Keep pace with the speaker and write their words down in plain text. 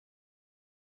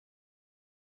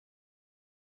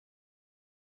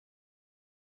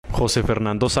José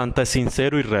Fernando Santa es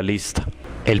sincero y realista.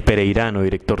 El pereirano,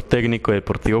 director técnico de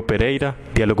Deportivo Pereira,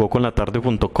 dialogó con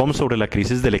latarde.com sobre la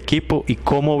crisis del equipo y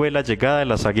cómo ve la llegada de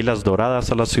las Águilas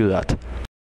Doradas a la ciudad.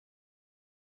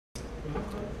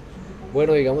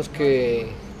 Bueno, digamos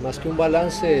que más que un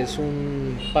balance es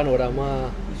un panorama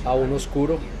aún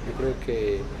oscuro. Yo creo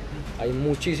que hay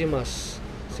muchísimas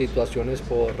situaciones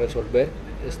por resolver.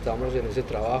 Estamos en ese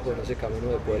trabajo, en ese camino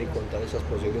de poder encontrar esas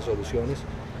posibles soluciones.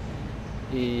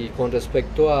 Y con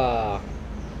respecto a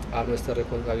nuestra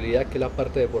responsabilidad, que es la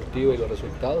parte deportiva y los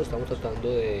resultados, estamos tratando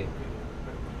de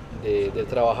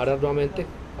trabajar arduamente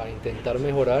para intentar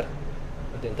mejorar,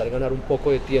 intentar ganar un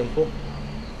poco de tiempo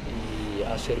y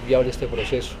hacer viable este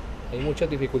proceso. Hay muchas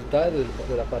dificultades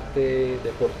de la parte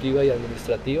deportiva y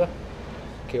administrativa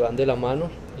que van de la mano,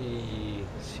 y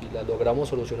si las logramos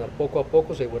solucionar poco a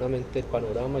poco, seguramente el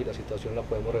panorama y la situación la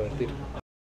podemos revertir.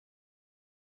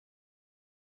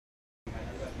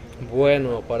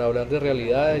 Bueno, para hablar de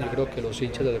realidades, yo creo que los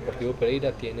hinchas del Deportivo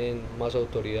Pereira tienen más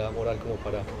autoridad moral como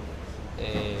para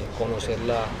conocer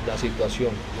la situación.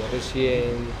 Yo recién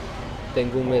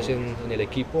tengo un mes en el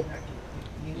equipo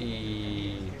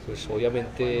y pues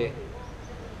obviamente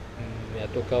me ha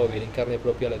tocado vivir en carne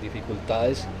propia las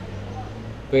dificultades,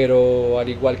 pero al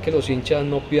igual que los hinchas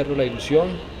no pierdo la ilusión,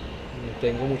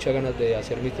 tengo muchas ganas de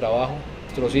hacer mi trabajo.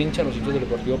 Los hinchas del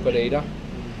Deportivo Pereira,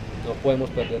 no podemos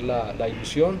perder la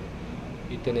ilusión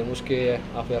y tenemos que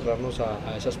aferrarnos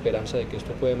a esa esperanza de que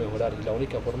esto puede mejorar, y la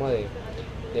única forma de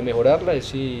mejorarla es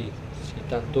si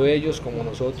tanto ellos como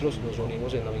nosotros nos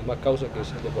unimos en la misma causa, que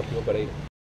es el Deportivo Pereira.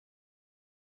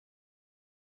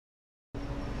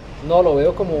 No, lo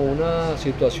veo como una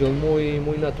situación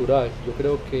muy natural. Yo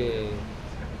creo que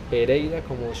Pereira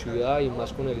como ciudad, y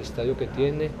más con el estadio que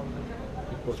tiene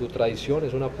y por su tradición,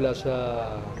 es una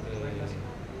plaza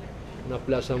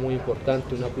muy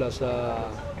importante, una plaza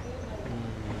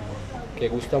que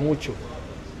gusta mucho.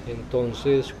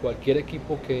 Entonces cualquier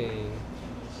equipo que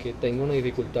tenga una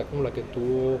dificultad como la que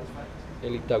tuvo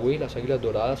el Itagüí, las Águilas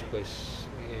Doradas, pues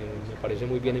me parece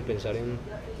muy bien en pensar en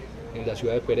la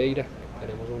ciudad de Pereira.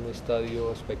 Tenemos un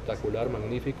estadio espectacular,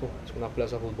 magnífico, es una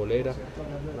plaza futbolera,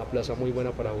 una plaza muy buena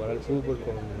para jugar al fútbol,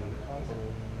 con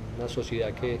una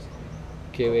sociedad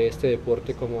que ve este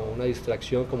deporte como una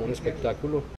distracción, como un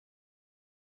espectáculo.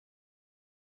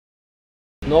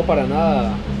 No, para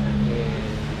nada.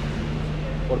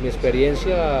 Por mi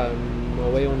experiencia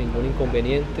no veo ningún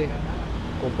inconveniente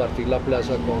compartir la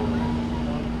plaza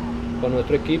con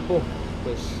nuestro equipo.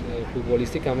 Pues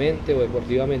futbolísticamente o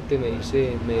deportivamente me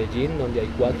hice en Medellín, donde hay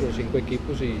 4 o 5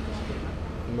 equipos y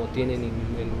no tienen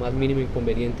el más mínimo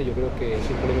inconveniente. Yo creo que es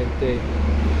simplemente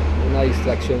una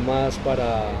distracción más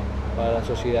para la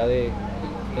sociedad de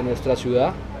nuestra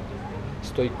ciudad.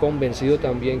 Estoy convencido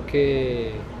también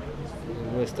que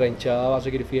nuestra hinchada va a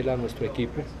seguir fiel a nuestro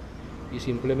equipo y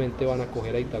simplemente van a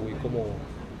coger a Itagüí como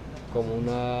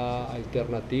una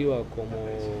alternativa, como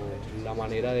la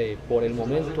manera de, por el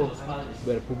momento,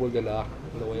 ver fútbol de la A.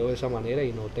 Lo veo de esa manera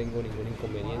y no tengo ningún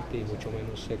inconveniente, y mucho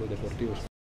menos celos deportivos.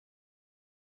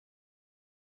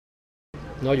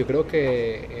 No, yo creo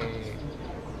que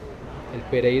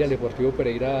el Deportivo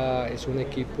Pereira es un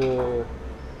equipo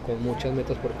con muchas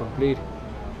metas por cumplir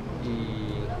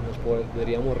y nos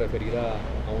podríamos referir a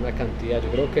una cantidad. Yo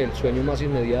creo que el sueño más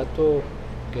inmediato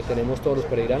que tenemos todos los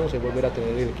pereiranos es volver a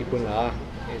tener el equipo en la A.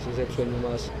 Ese es el sueño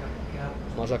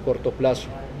más a corto plazo.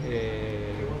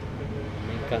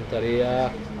 Me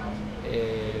encantaría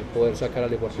poder sacar al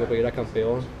Deportivo Pereira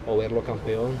campeón o verlo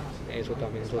campeón. Eso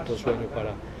también es otro sueño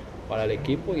para el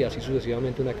equipo, y así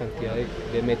sucesivamente una cantidad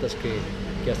de metas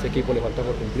que a este equipo le falta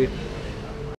por cumplir.